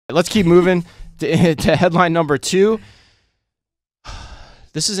Let's keep moving to headline number 2.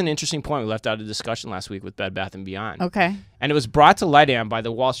 This is an interesting point we left out of discussion last week with Bed Bath & Beyond. Okay. And it was brought to light by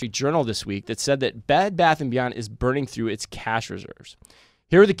the Wall Street Journal this week that said that Bed Bath & Beyond is burning through its cash reserves.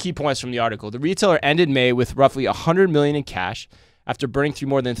 Here are the key points from the article. The retailer ended May with roughly $100 million in cash after burning through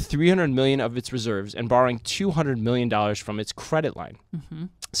more than $300 million of its reserves and borrowing $200 million from its credit line. Mm-hmm.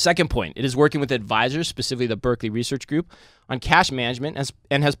 Second point, it is working with advisors, specifically the Berkeley Research Group, on cash management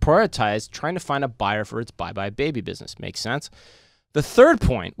and has prioritized trying to find a buyer for its Bye Bye Baby business. Makes sense? The third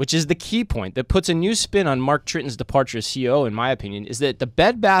point, which is the key point that puts a new spin on Mark Tritton's departure as CEO, in my opinion, is that the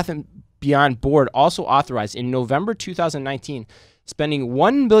Bed Bath & Beyond board also authorized in November 2019 spending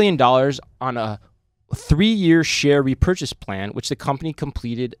 $1 billion on a 3-year share repurchase plan, which the company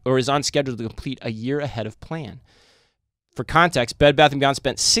completed or is on schedule to complete a year ahead of plan. For context, Bed Bath & Beyond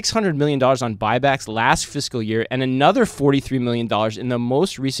spent $600 million on buybacks last fiscal year and another $43 million in the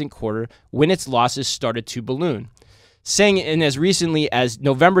most recent quarter when its losses started to balloon, saying in as recently as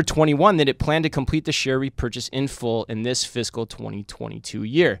November 21 that it planned to complete the share repurchase in full in this fiscal 2022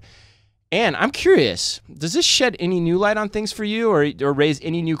 year. And I'm curious, does this shed any new light on things for you or raise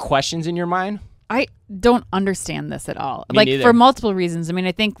any new questions in your mind? I don't understand this at all. Me neither. For multiple reasons. I mean,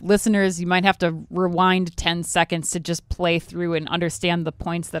 I think listeners, you might have to rewind 10 seconds to just play through and understand the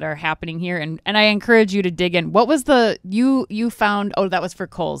points that are happening here. And I encourage you to dig in. What was the, you found, oh, that was for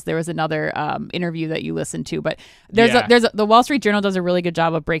Kohl's. There was another interview that you listened to. But the Wall Street Journal does a really good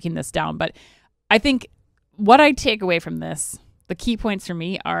job of breaking this down. But I think what I take away from this, the key points for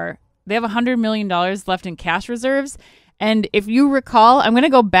me are they have $100 million left in cash reserves. And if you recall, I'm going to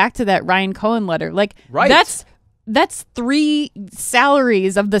go back to that Ryan Cohen letter. Like, right. That's 3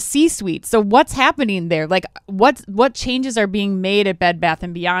 salaries of the C-suite. So what's happening there? Like, what changes are being made at Bed Bath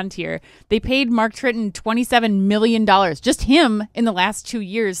 & Beyond here? They paid Mark Tritton $27 million, just him, in the last 2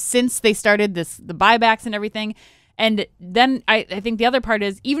 years since they started the buybacks and everything. And then I think the other part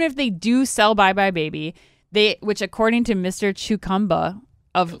is, even if they do sell Bye Bye Baby, which according to Mr. Chukumba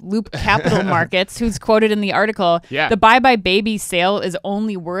of Loop Capital Markets, who's quoted in the article, the Bye Bye Baby sale is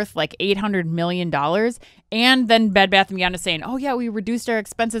only worth like $800 million. And then Bed Bath & Beyond is saying, oh yeah, we reduced our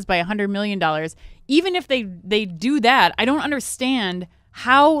expenses by $100 million. Even if they do that, I don't understand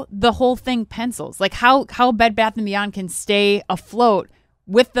how the whole thing pencils. Like how Bed Bath & Beyond can stay afloat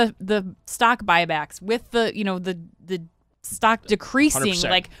with the stock buybacks, with the stock decreasing, 100%.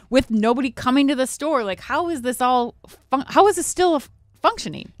 like with nobody coming to the store. Like how is this all, how is this still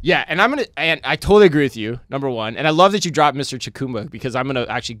functioning? Yeah, and I totally agree with you, number one. And I love that you dropped Mr. Chukumba because I'm going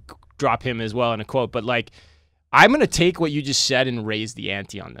to actually drop him as well in a quote. But like, I'm going to take what you just said and raise the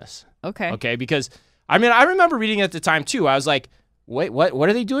ante on this. Okay, because I mean, I remember reading it at the time too. I was like, wait, what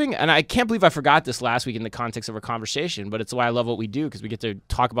are they doing? And I can't believe I forgot this last week in the context of our conversation, but it's why I love what we do because we get to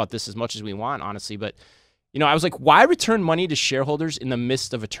talk about this as much as we want, honestly. But I was like, why return money to shareholders in the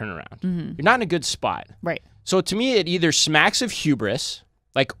midst of a turnaround? Mm-hmm. You're not in a good spot. Right. So to me, it either smacks of hubris,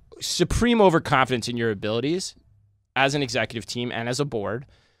 like supreme overconfidence in your abilities as an executive team and as a board,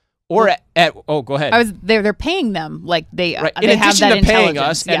 or go ahead. They're paying them like they right. They in have addition that to paying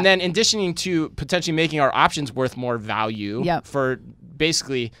intelligence. us, and then in addition to potentially making our options worth more value for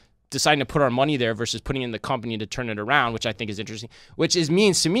basically deciding to put our money there versus putting it in the company to turn it around, which I think is interesting,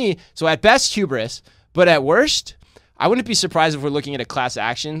 means to me, so at best hubris, but at worst, I wouldn't be surprised if we're looking at a class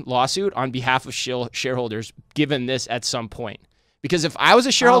action lawsuit on behalf of shareholders given this at some point. Because if I was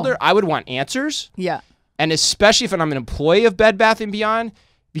a shareholder, I would want answers. Yeah. And especially if I'm an employee of Bed Bath & Beyond,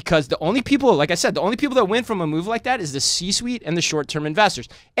 because the only people, like I said, the only people that win from a move like that is the C-suite and the short-term investors.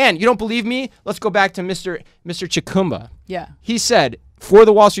 And you don't believe me? Let's go back to Mr. Chukumba. Yeah. He said, for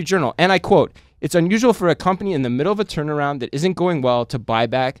the Wall Street Journal, and I quote, "It's unusual for a company in the middle of a turnaround that isn't going well to buy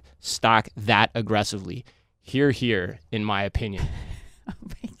back stock that aggressively. Here, in my opinion." Oh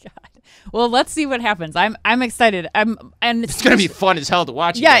my God. Well, let's see what happens. I'm excited. And it's gonna be fun as hell to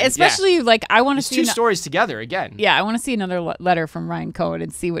watch. Yeah, again. especially like I want to see two stories together again. Yeah, I want to see another letter from Ryan Cohen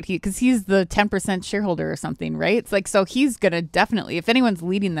and see what because he's the 10% shareholder or something, right? It's like so he's gonna definitely, if anyone's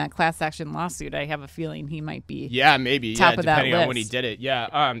leading that class action lawsuit, I have a feeling he might be. Yeah, maybe. Top of that depending list. on when he did it.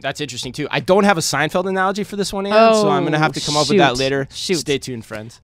 Yeah, that's interesting too. I don't have a Seinfeld analogy for this one, Ann, so I'm gonna have to come up with that later. Shoot. Stay tuned, friends.